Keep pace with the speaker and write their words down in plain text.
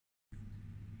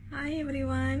Hi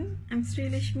everyone, I'm Sri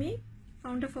Lashmi,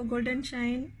 founder for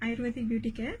goldenshine ayurvedic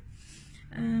beauty care.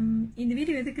 இந்த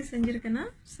video எதுக்கு செஞ்சிருக்கேன்னா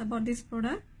about this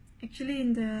product. Actually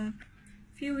இந்த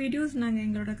few videos நாங்கள்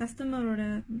எங்களோட கஸ்டமரோட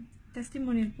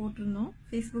டெஸ்டிமோனியல் போட்டிருந்தோம்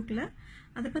ஃபேஸ்புக்கில்.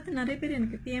 அதை பற்றி நிறைய பேர்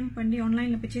எனக்கு பிஎம் பண்ணி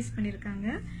ஆன்லைனில் பர்ச்சேஸ் பண்ணியிருக்காங்க.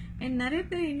 அண்ட் நிறைய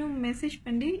பேர் இன்னும் மெசேஜ்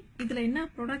பண்ணி இதில் என்ன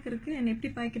ப்ராடக்ட் இருக்குது என்ன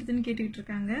எப்படி பாய்க்கிறதுன்னு கேட்டுக்கிட்டு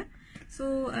இருக்காங்க. ஸோ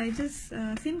ஐ ஜஸ்ட்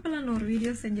சிம்பிளான ஒரு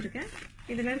வீடியோ செஞ்சுருக்கேன்.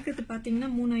 இதில் இருக்கிறது பார்த்தீங்கன்னா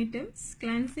 3 items: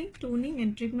 glancing, toning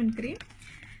and treatment cream.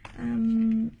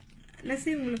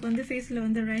 லெஸ்ஸே உங்களுக்கு வந்து ஃபேஸில்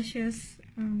வந்து ரேஷஸ்,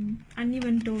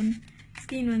 அன்இவன் டோன்,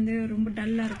 ஸ்கின் வந்து ரொம்ப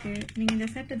டல்லாக இருக்குது, நீங்கள் இந்த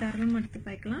செட்டை தாராளமாக எடுத்து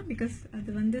பாய்க்கலாம். பிகாஸ் அது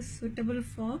வந்து suitable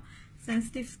for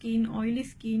sensitive skin, oily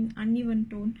skin, uneven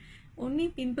tone. Only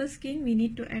pimple skin we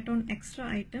need to add on extra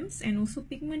items, and also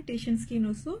pigmentation skin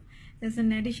also there's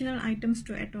an additional items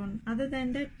to add on. Other than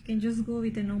that you can just go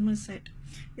with a normal set.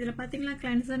 இதில் பார்த்தீங்கன்னா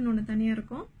கிளான்சர்னு ஒன்று தனியாக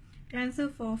இருக்கும்.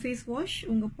 கிளான்சர் for face wash,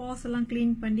 உங்கள் pass எல்லாம்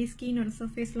clean பண்ணி ஸ்கினோட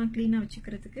சர்ஃபேஸ்லாம் க்ளீனாக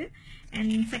வச்சுக்கிறதுக்கு.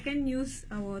 And second use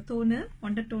toner,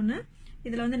 wonder toner.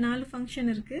 இதில் வந்து 4 ஃபங்க்ஷன்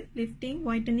இருக்குது: லிஃப்டிங்,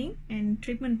 ஒயிட்டனிங் அண்ட்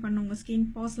ட்ரீட்மெண்ட் பண்ண உங்கள் ஸ்கின்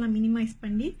பாஸ்லாம் மினிமைஸ்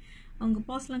பண்ணி அவங்க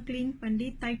பாஸ்லாம் க்ளீன் பண்ணி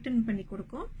டைட்டன் பண்ணி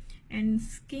கொடுக்கும். அண்ட்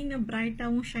ஸ்கின்னை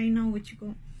பிரைட்டாகவும் ஷைனாகவும்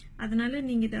வச்சுக்கும். அதனால்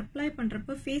நீங்கள் இதை அப்ளை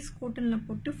பண்ணுறப்ப ஃபேஸ் காட்டனில்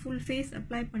போட்டு ஃபுல் ஃபேஸ்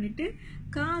அப்ளை பண்ணிவிட்டு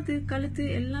காது, கழுத்து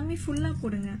எல்லாமே ஃபுல்லாக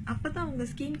போடுங்க. அப்போ தான் உங்கள்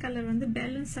ஸ்கின் கலர் வந்து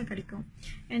பேலன்ஸாக கிடைக்கும்.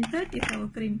 And third is our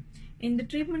cream. இந்த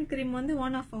ட்ரீட்மெண்ட் க்ரீம் வந்து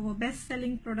one of our best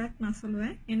selling product நான்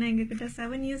சொல்லுவேன். ஏன்னா எங்ககிட்ட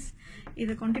 7 years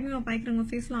இதை கண்டினியூவாக பாய்க்கிறவங்க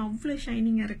ஃபேஸ்லாம் அவ்வளோ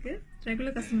ஷைனிங்காக இருக்குது.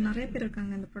 ரெகுலர் கஸ்டமர் நிறைய பேர்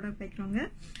இருக்காங்க இந்த ப்ராடக்ட் பாய்க்கிறவங்க.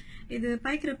 இது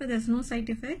பாய்க்கிறப்ப there's no side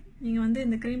effect. நீங்கள் வந்து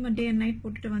இந்த க்ரீமை டே அண்ட் நைட்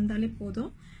போட்டுட்டு வந்தாலே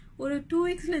போதும். ஒரு 2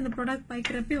 weeksல இந்த ப்ராடக்ட்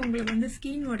பாய்க்கிறப்ப உங்களுக்கு வந்து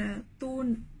ஸ்கினோட டோன்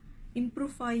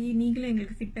இம்ப்ரூவ் ஆகி நீங்களே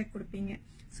எங்களுக்கு ஃபீட்பேக் கொடுப்பீங்க.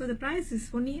 So the price is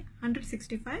only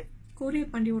 165.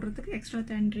 Courier பண்ணி விடுறதுக்கு extra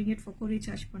 10 ringgit for courier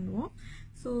charge பண்ணுவோம்.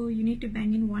 So you need to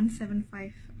bank இன் 175.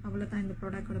 அவ்வளோதான் இந்த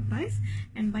ப்ராடக்டோட price.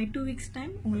 And by 2 weeks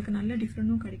time உங்களுக்கு நல்ல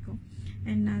டிஃப்ரெண்ட்டும் கிடைக்கும்.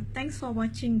 And thanks for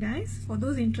watching guys. For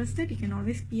those interested you can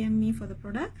always PM me for the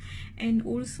product, and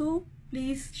also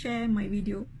please share my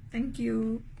video. Thank you.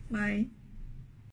 Bye.